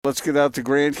Let's get out to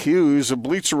Grant Hughes, a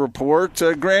Bleacher Report.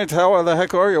 Grant, how the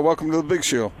heck are you? Welcome to the big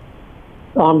show.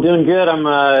 I'm doing good.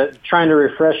 I'm trying to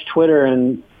refresh Twitter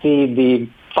and see the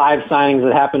 5 signings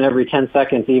that happen every 10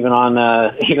 seconds, even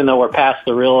though we're past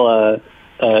the real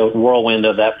whirlwind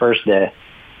of that first day.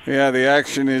 Yeah, the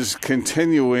action is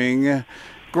continuing.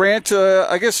 Grant,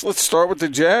 I guess let's start with the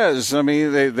Jazz. I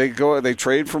mean, they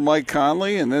trade for Mike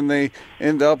Conley, and then they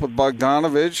end up with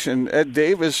Bogdanovich and Ed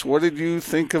Davis. What did you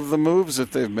think of the moves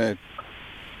that they've made?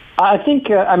 I think,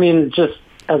 just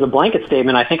as a blanket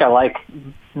statement, I think I like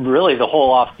really the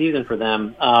whole off season for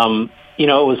them. It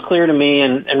was clear to me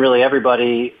and really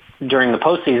everybody during the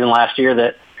postseason last year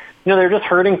that they're just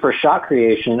hurting for shot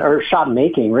creation or shot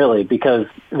making, really, because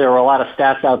there were a lot of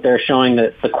stats out there showing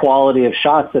that the quality of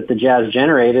shots that the Jazz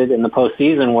generated in the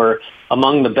postseason were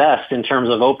among the best in terms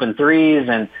of open threes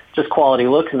and just quality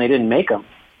looks, and they didn't make them.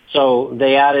 So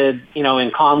they added,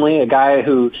 in Conley, a guy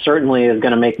who certainly is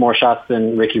going to make more shots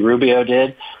than Ricky Rubio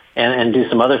did and do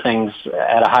some other things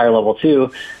at a higher level,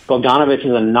 too. Bogdanovich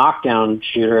is a knockdown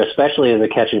shooter, especially as a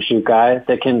catch-and-shoot guy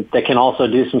that can also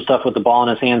do some stuff with the ball in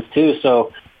his hands, too.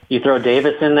 So you throw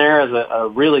Davis in there as a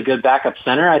really good backup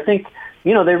center. I think, they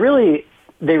really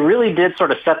did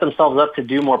sort of set themselves up to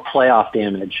do more playoff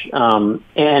damage.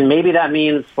 And maybe that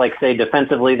means, like, say,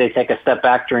 defensively, they take a step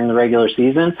back during the regular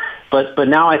season. But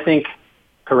now I think,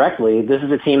 correctly, this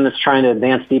is a team that's trying to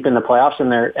advance deep in the playoffs,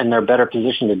 and they're better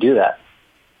positioned to do that.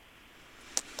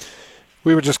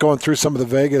 We were just going through some of the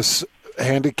Vegas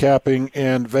handicapping,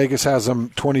 and Vegas has them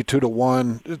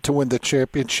 22-1 to win the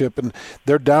championship, and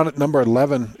they're down at number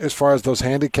 11 as far as those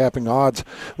handicapping odds.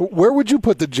 Where would you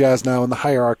put the Jazz now in the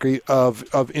hierarchy of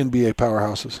NBA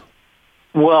powerhouses?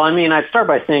 Well, I'd start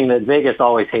by saying that Vegas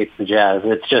always hates the Jazz.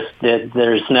 It's just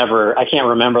that I can't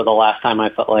remember the last time I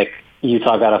felt like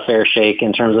Utah got a fair shake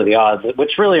in terms of the odds,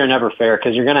 which really are never fair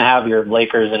because you're going to have your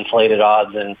Lakers inflated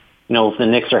odds, and if the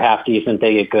Knicks are half decent,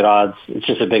 they get good odds. It's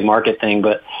just a big market thing.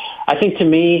 But I think to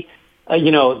me,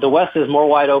 the West is more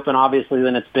wide open, obviously,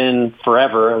 than it's been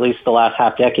forever, at least the last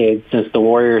half decade since the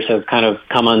Warriors have kind of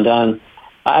come undone.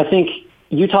 I think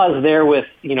Utah is there with,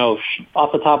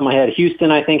 off the top of my head,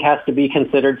 Houston, I think, has to be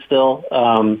considered still.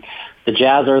 The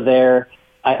Jazz are there.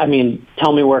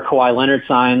 Tell me where Kawhi Leonard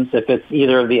signs, if it's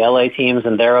either of the LA teams,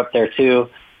 and they're up there too.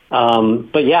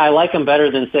 But yeah, I like them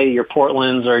better than, say, your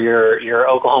Portlands or your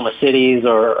Oklahoma Cities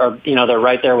or they're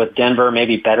right there with Denver,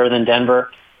 maybe better than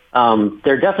Denver.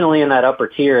 They're definitely in that upper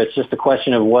tier. It's just a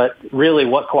question of what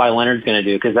Kawhi Leonard's going to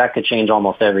do, because that could change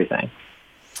almost everything.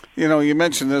 You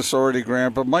mentioned this already,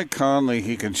 Grant, but Mike Conley,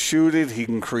 he can shoot it. He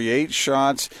can create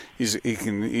shots.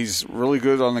 He's really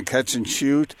good on the catch and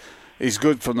shoot. He's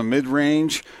good from the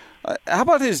mid-range. How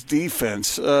about his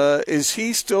defense? Is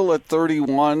he still at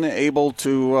 31 able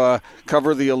to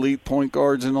cover the elite point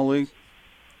guards in the league?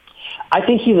 I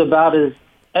think he's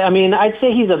I'd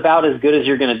say he's about as good as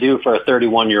you're going to do for a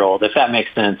 31-year-old, if that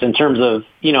makes sense. In terms of,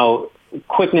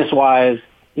 quickness-wise,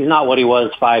 he's not what he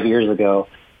was 5 years ago.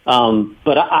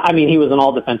 But he was an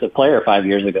all-defensive player 5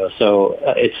 years ago. So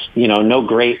it's, no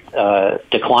great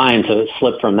decline to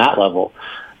slip from that level.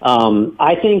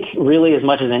 I think really as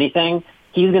much as anything,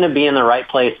 he's going to be in the right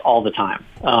place all the time.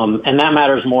 And that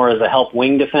matters more as a help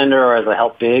wing defender or as a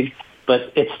help big,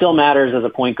 but it still matters as a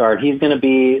point guard. He's going to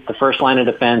be the first line of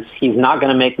defense. He's not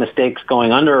going to make mistakes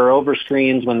going under or over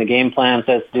screens when the game plan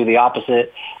says to do the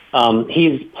opposite.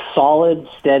 He's solid,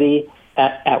 steady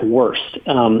at worst.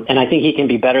 And I think he can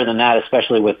be better than that,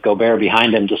 especially with Gobert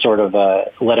behind him to sort of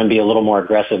let him be a little more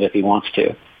aggressive if he wants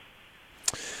to.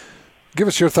 Give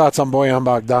us your thoughts on Bojan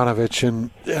Bogdanovich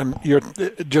and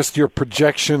your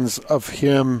projections of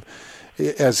him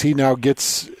as he now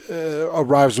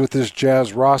arrives with this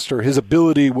Jazz roster, his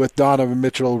ability with Donovan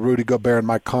Mitchell, Rudy Gobert, and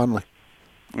Mike Conley.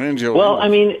 And Joe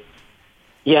Ingles.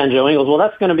 And Joe Ingles. Well,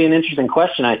 that's going to be an interesting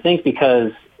question, I think,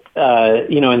 because,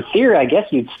 in theory, I guess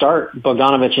you'd start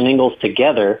Bogdanovich and Ingles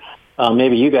together.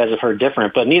 Maybe you guys have heard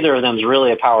different, but neither of them is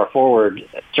really a power forward,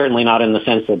 certainly not in the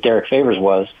sense that Derek Favors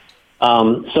was.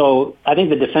 So I think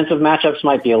the defensive matchups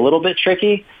might be a little bit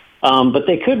tricky, but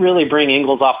they could really bring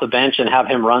Ingles off the bench and have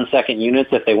him run second units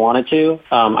if they wanted to.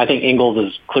 I think Ingles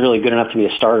is clearly good enough to be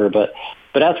a starter, but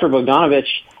as for Bogdanovich,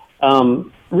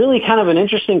 really kind of an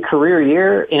interesting career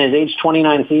year in his age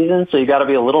 29 season, so you got to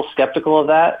be a little skeptical of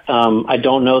that. I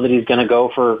don't know that he's going to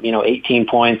go for 18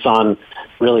 points on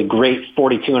really great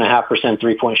 42.5%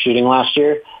 three-point shooting last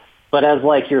year. But as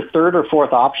like your third or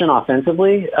fourth option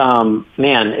offensively,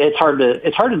 it's hard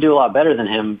to do a lot better than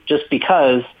him just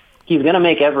because he's going to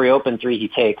make every open three he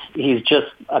takes. He's just,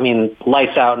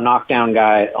 lights out, knockdown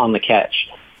guy on the catch.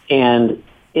 And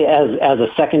as a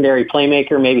secondary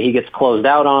playmaker, maybe he gets closed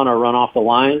out on or run off the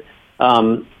line.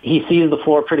 He sees the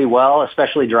floor pretty well,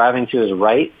 especially driving to his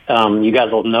right. You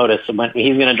guys will notice when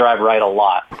he's going to drive right a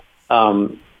lot.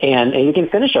 And he can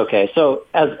finish okay. So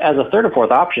as a third or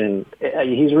fourth option,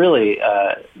 he's really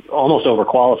almost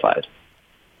overqualified.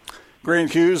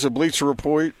 Grant Hughes of Bleacher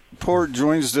Report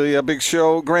joins the big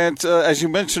show. Grant, as you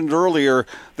mentioned earlier,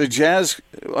 the Jazz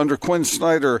under Quinn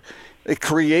Snyder, they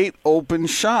create open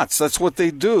shots. That's what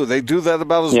they do. They do that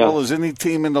about as well as any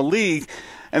team in the league.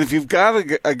 And if you've got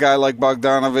a guy like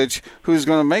Bogdanovich who's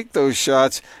going to make those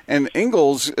shots, and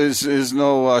Ingles is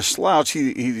no slouch,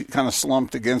 he kind of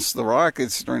slumped against the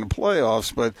Rockets during the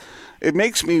playoffs, but it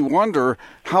makes me wonder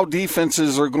how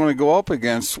defenses are going to go up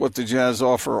against what the Jazz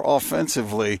offer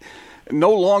offensively.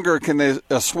 No longer can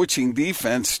a switching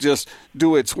defense just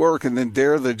do its work and then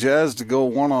dare the Jazz to go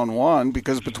one-on-one,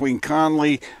 because between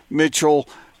Conley, Mitchell,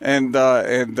 and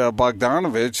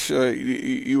Bogdanovich,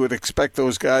 you would expect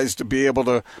those guys to be able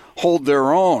to hold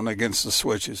their own against the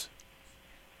switches.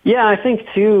 Yeah, I think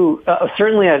too.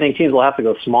 Certainly, I think teams will have to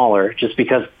go smaller, just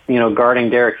because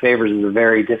guarding Derek Favors is a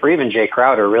very different. Even Jay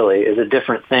Crowder really is a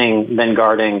different thing than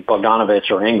guarding Bogdanovich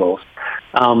or Ingles.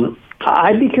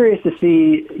 I'd be curious to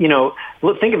see.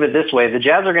 Think of it this way: the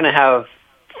Jazz are going to have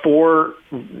 4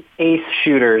 ace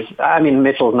shooters. I mean,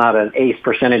 Mitchell's not an ace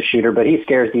percentage shooter, but he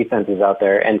scares defenses out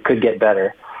there and could get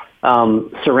better.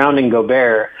 Surrounding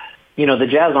Gobert, the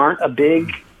Jazz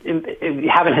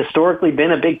haven't historically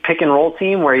been a big pick and roll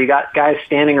team where you got guys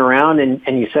standing around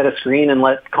and you set a screen and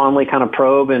let Conley kind of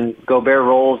probe and Gobert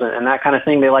rolls and that kind of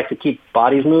thing. They like to keep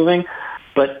bodies moving.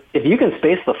 But if you can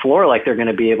space the floor like they're going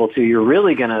to be able to, you're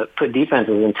really going to put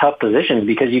defenses in tough positions,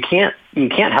 because you can't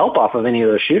help off of any of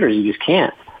those shooters. You just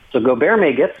can't. So Gobert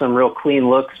may get some real clean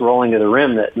looks rolling to the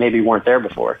rim that maybe weren't there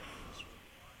before.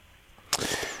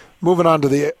 Moving on to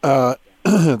the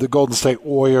the Golden State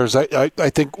Warriors, I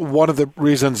think one of the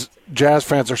reasons Jazz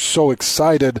fans are so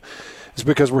excited is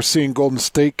because we're seeing Golden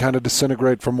State kind of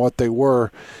disintegrate from what they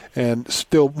were, and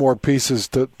still more pieces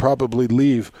to probably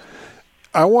leave.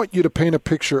 I want you to paint a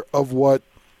picture of what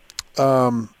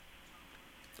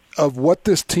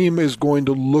this team is going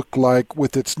to look like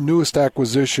with its newest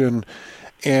acquisition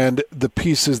and the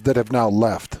pieces that have now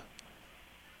left.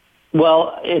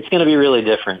 Well, it's going to be really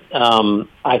different.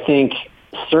 I think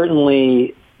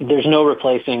certainly there's no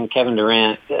replacing Kevin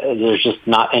Durant. There's just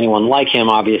not anyone like him,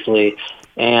 obviously.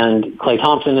 And Klay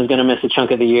Thompson is going to miss a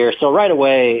chunk of the year. So right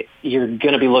away, you're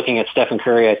going to be looking at Stephen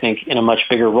Curry, I think, in a much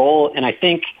bigger role. And I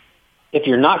think if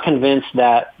you're not convinced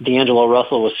that D'Angelo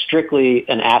Russell was strictly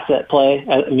an asset play,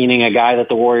 meaning a guy that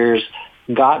the Warriors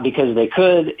got because they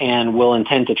could and will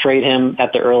intend to trade him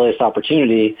at the earliest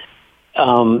opportunity,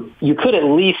 you could at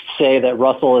least say that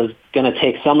Russell is going to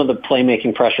take some of the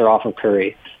playmaking pressure off of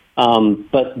Curry.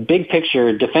 But big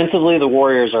picture, defensively, the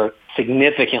Warriors are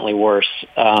significantly worse.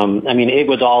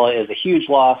 Iguodala is a huge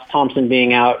loss. Thompson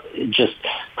being out just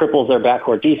cripples their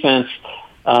backcourt defense.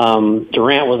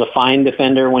 Durant was a fine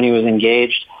defender when he was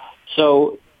engaged.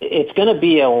 So it's going to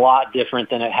be a lot different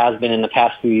than it has been in the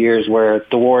past few years, where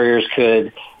the Warriors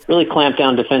could really clamp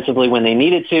down defensively when they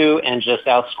needed to and just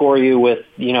outscore you with,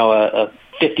 a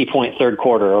 50-point third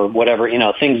quarter or whatever,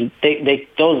 things.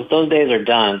 Those days are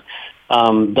done.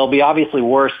 They'll be obviously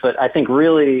worse, but I think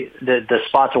really the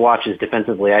spot to watch is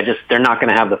defensively. They're not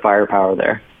going to have the firepower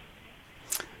there.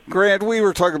 Grant, we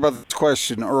were talking about this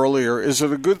question earlier. Is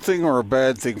it a good thing or a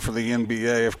bad thing for the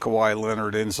NBA if Kawhi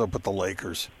Leonard ends up with the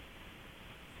Lakers?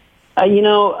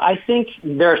 I think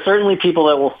there are certainly people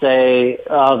that will say,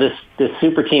 "Oh, this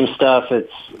super team stuff.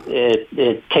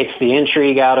 It takes the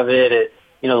intrigue out of it.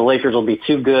 The Lakers will be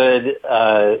too good."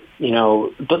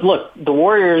 But look, the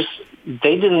Warriors,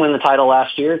 they didn't win the title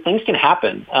last year. Things can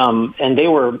happen, and they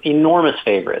were enormous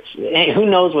favorites. Who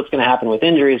knows what's going to happen with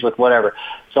injuries, with whatever.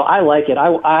 So I like it.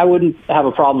 I wouldn't have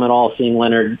a problem at all seeing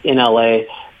Leonard in LA,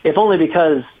 if only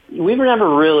because we've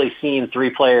never really seen 3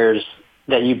 players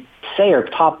that you say are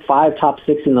top 5, top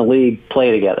 6 in the league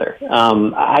play together.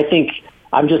 I think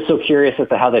I'm just so curious as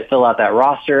to how they fill out that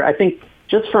roster. I think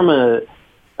just from a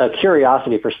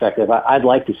curiosity perspective, I'd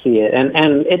like to see it.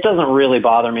 And it doesn't really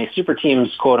bother me. Super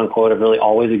teams, quote unquote, have really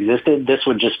always existed. This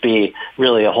would just be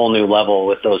really a whole new level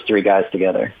with those 3 guys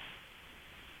together.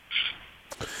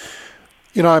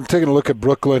 I'm taking a look at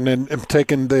Brooklyn and I'm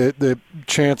taking the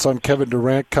chance on Kevin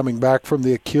Durant coming back from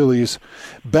the Achilles.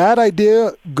 Bad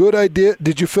idea, good idea.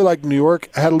 Did you feel like New York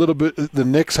had the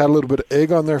Knicks had a little bit of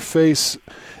egg on their face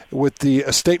with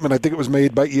a statement, I think it was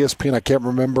made by ESPN, I can't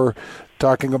remember,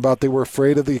 talking about they were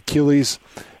afraid of the Achilles.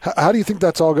 How do you think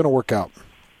that's all going to work out?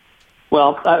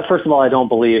 Well, first of all, I don't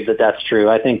believe that that's true.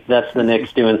 I think that's the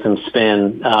Knicks doing some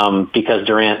spin because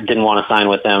Durant didn't want to sign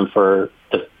with them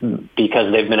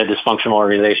because they've been a dysfunctional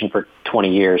organization for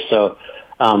 20 years. So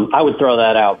I would throw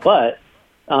that out. But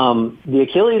the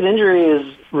Achilles injury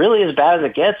is really as bad as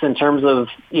it gets in terms of,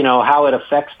 how it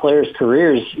affects players'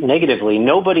 careers negatively.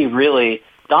 Nobody really,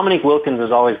 Dominique Wilkins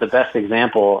is always the best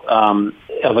example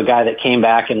of a guy that came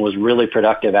back and was really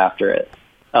productive after it.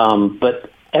 But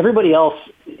everybody else,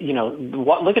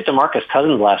 look at DeMarcus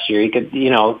Cousins last year. He could,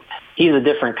 he's a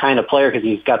different kind of player because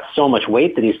he's got so much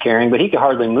weight that he's carrying, but he could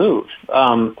hardly move.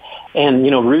 And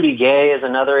Rudy Gay is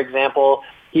another example.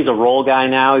 He's a role guy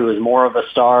now. He was more of a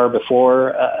star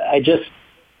before.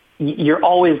 You're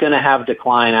always going to have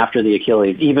decline after the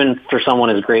Achilles, even for someone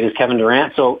as great as Kevin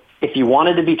Durant. So if you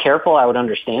wanted to be careful, I would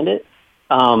understand it.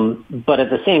 But at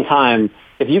the same time,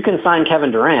 if you can sign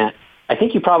Kevin Durant, I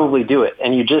think you probably do it,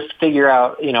 and you just figure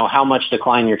out, how much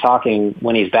decline you're talking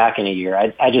when he's back in a year.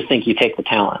 I just think you take the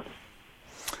talent.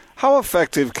 How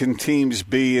effective can teams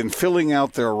be in filling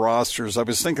out their rosters? I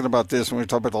was thinking about this when we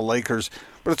talk about the Lakers,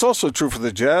 but it's also true for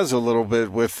the Jazz a little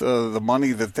bit with the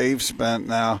money that they've spent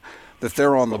now that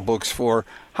they're on the books for.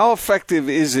 How effective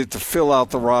is it to fill out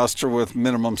the roster with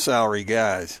minimum salary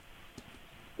guys?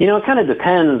 It kind of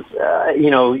depends.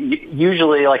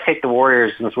 Usually, like take the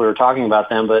Warriors since we were talking about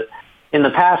them, but in the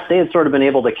past, they had sort of been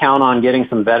able to count on getting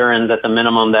some veterans at the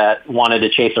minimum that wanted to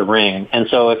chase a ring. And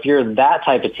so if you're that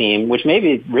type of team, which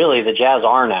maybe really the Jazz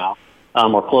are now,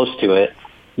 or close to it,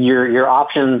 your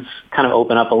options kind of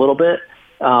open up a little bit.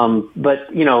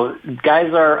 But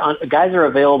guys are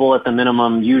available at the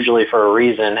minimum usually for a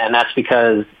reason, and that's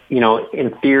because,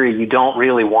 in theory, you don't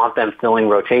really want them filling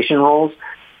rotation roles.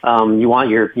 You want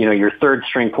your third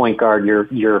string point guard,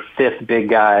 your fifth big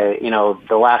guy,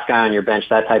 the last guy on your bench,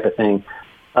 that type of thing.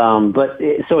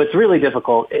 So it's really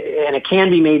difficult, and it can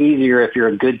be made easier if you're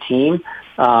a good team.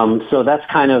 So it's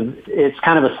kind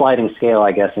of a sliding scale,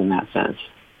 I guess, in that sense.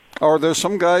 Are there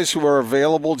some guys who are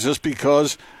available just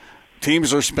because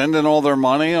teams are spending all their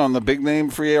money on the big name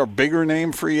free or bigger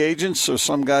name free agents? So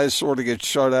some guys sort of get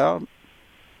shut out?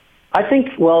 I think,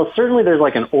 certainly there's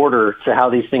like an order to how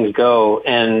these things go,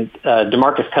 and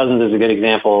DeMarcus Cousins is a good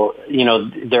example.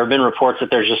 There have been reports that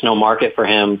there's just no market for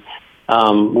him,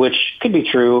 which could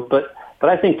be true, but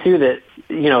I think too that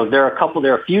there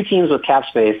are a few teams with cap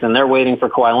space, and they're waiting for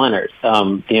Kawhi Leonard.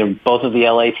 Both of the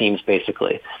LA teams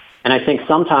basically, and I think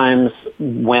sometimes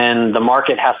when the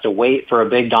market has to wait for a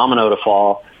big domino to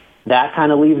fall, that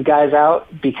kind of leaves guys out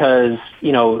because,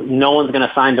 no one's going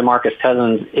to sign DeMarcus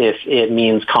Cousins if it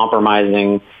means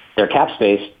compromising their cap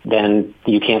space. Then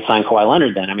you can't sign Kawhi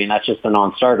Leonard then. I mean, that's just a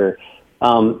non-starter.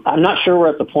 I'm not sure we're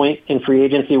at the point in free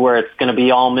agency where it's going to be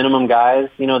all minimum guys.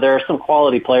 There are some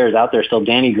quality players out there still.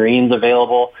 Danny Green's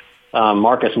available.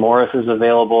 Marcus Morris is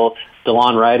available.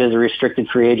 DeLon Wright is a restricted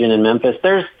free agent in Memphis.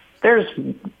 There's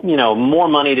more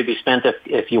money to be spent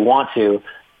if you want to.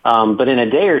 But in a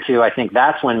day or two, I think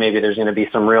that's when maybe there's going to be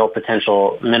some real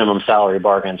potential minimum salary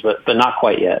bargains, but not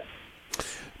quite yet.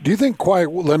 Do you think Kawhi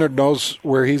Leonard knows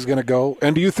where he's going to go?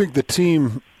 And do you think the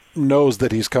team knows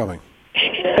that he's coming?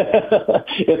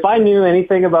 If I knew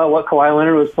anything about what Kawhi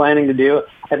Leonard was planning to do,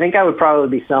 I think I would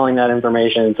probably be selling that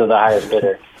information to the highest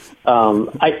bidder.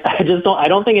 I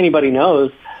don't think anybody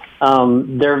knows.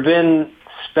 There's been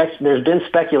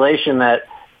speculation that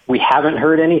we haven't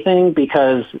heard anything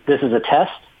because this is a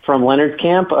test from Leonard's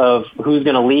camp of who's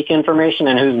going to leak information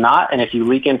and who's not. And if you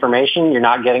leak information, you're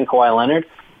not getting Kawhi Leonard.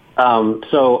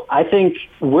 So I think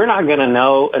we're not going to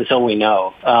know until we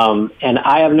know. And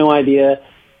I have no idea.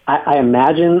 I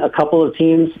imagine a couple of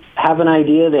teams have an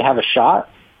idea. They have a shot.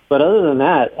 But other than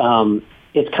that,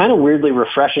 it's kind of weirdly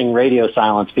refreshing radio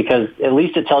silence because at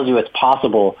least it tells you it's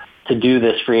possible to do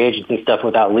this free agency stuff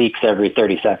without leaks every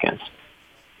 30 seconds.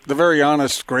 The very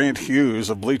honest Grant Hughes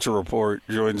of Bleacher Report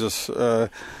joins us.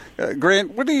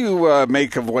 Grant, what do you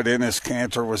make of what Enes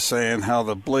Kanter was saying, how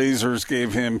the Blazers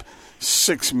gave him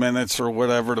 6 minutes or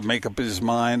whatever to make up his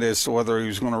mind as to whether he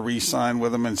was going to re-sign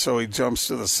with them, and so he jumps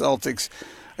to the Celtics?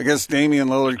 I guess Damian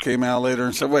Lillard came out later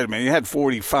and said, wait a minute, you had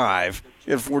 45.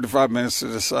 You had 45 minutes to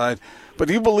decide. But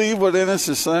do you believe what Enes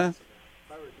is saying?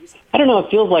 I don't know.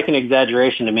 It feels like an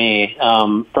exaggeration to me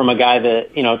from a guy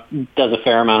that, does a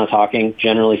fair amount of talking,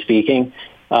 generally speaking.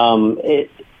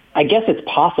 I guess it's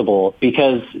possible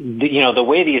because, the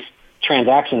way these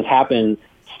transactions happen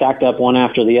stacked up one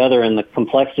after the other and the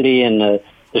complexity and the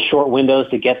short windows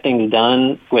to get things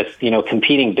done with,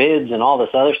 competing bids and all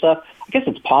this other stuff. I guess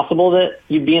it's possible that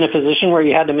you'd be in a position where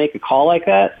you had to make a call like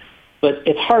that. But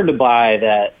it's hard to buy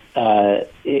that,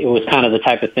 it was kind of the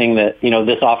type of thing that,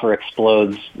 this offer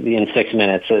explodes in 6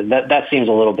 minutes. That seems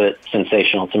a little bit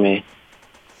sensational to me.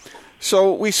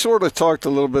 So we sort of talked a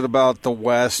little bit about the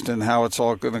West and how it's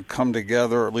all going to come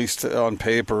together, at least on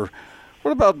paper.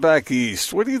 What about back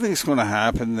east? What do you think is going to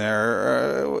happen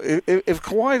there? If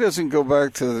Kawhi doesn't go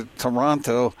back to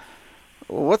Toronto,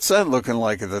 what's that looking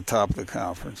like at the top of the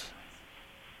conference?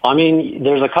 I mean,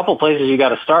 there's a couple places you got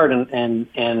to start,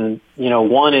 and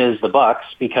one is the Bucks,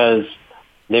 because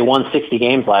they won 60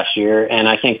 games last year, and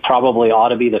I think probably ought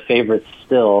to be the favorites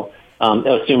still,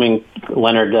 assuming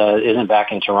Leonard isn't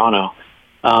back in Toronto.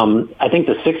 I think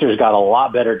the Sixers got a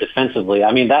lot better defensively.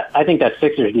 I mean, I think that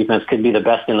Sixers defense could be the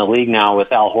best in the league now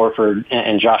with Al Horford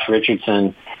and Josh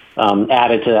Richardson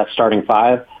added to that starting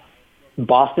five.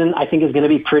 Boston, I think, is going to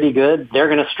be pretty good. They're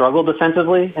going to struggle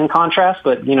defensively in contrast,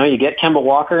 but, you get Kemba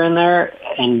Walker in there,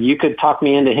 and you could talk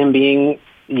me into him being,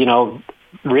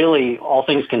 really, all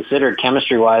things considered,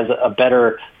 chemistry-wise, a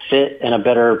better fit and a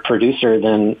better producer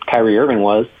than Kyrie Irving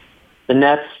was. The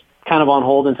Nets kind of on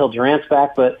hold until Durant's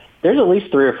back, but there's at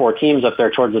least 3 or 4 teams up there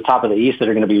towards the top of the East that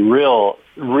are going to be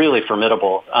really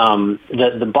formidable.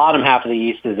 The bottom half of the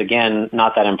East is, again,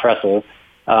 not that impressive,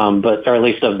 or at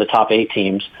least of the top 8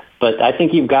 teams. But I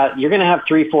think you're going to have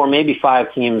 3, 4, maybe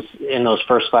 5 teams in those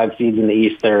first 5 seeds in the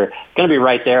East that are going to be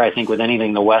right there, I think, with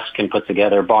anything the West can put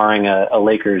together, barring a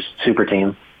Lakers super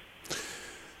team.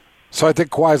 So I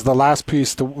think Kawhi is the last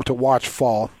piece to watch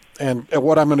fall. And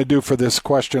what I'm going to do for this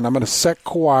question, I'm going to set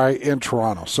Kawhi in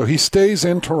Toronto. So he stays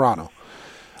in Toronto.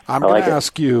 I'm going to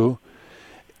ask you,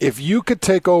 if you could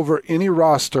take over any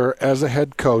roster as a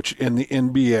head coach in the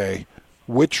NBA,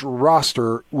 which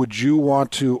roster would you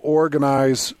want to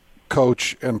organize,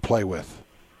 coach, and play with?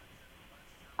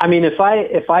 I mean, if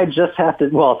I just have to,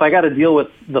 if I got to deal with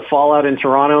the fallout in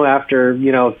Toronto after,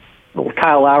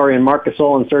 Kyle Lowry and Marc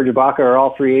Gasol and Serge Ibaka are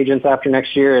all free agents after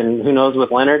next year, and who knows with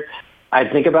Leonard,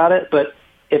 I'd think about it. But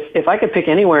if I could pick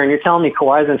anywhere, and you're telling me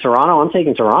Kawhi's in Toronto, I'm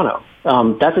taking Toronto.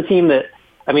 That's a team that,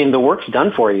 the work's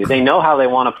done for you. They know how they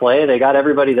want to play. They got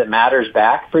everybody that matters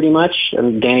back pretty much.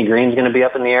 And Danny Green's going to be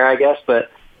up in the air, I guess.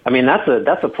 But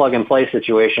that's a plug and play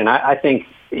situation. I think,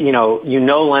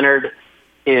 Leonard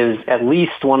is at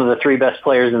least one of the 3 best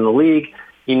players in the league.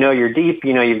 You're deep.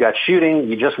 You've got shooting.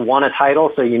 You just won a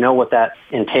title, so you know what that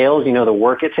entails. The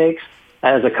work it takes.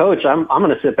 As a coach, I'm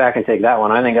going to sit back and take that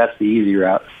one. I think that's the easy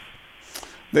route.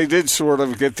 They did sort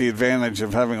of get the advantage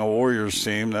of having a Warriors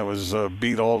team that was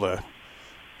beat all to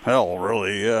hell,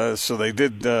 really. So they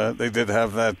did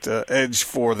have that edge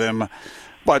for them.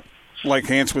 But like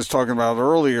Hans was talking about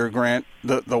earlier, Grant,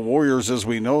 the Warriors as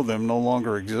we know them no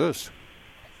longer exist.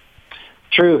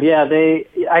 True. Yeah,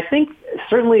 I think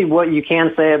certainly what you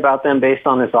can say about them based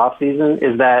on this offseason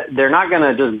is that they're not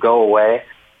going to just go away.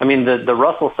 I mean, the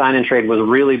Russell sign-in trade was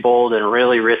really bold and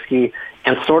really risky,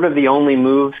 and sort of the only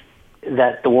move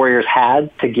that the Warriors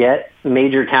had to get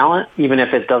major talent, even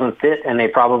if it doesn't fit, and they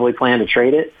probably plan to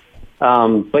trade it.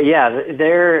 But yeah,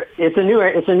 it's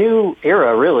a new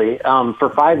era, really. For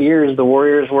 5 years, the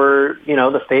Warriors were,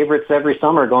 the favorites every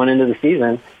summer going into the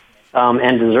season,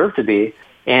 and deserve to be.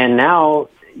 And now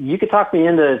you could talk me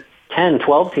into 10,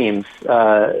 12 teams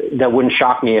that wouldn't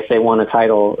shock me if they won a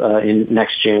title in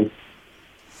next June.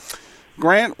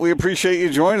 Grant, we appreciate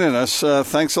you joining us.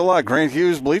 Thanks a lot. Grant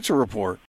Hughes, Bleacher Report.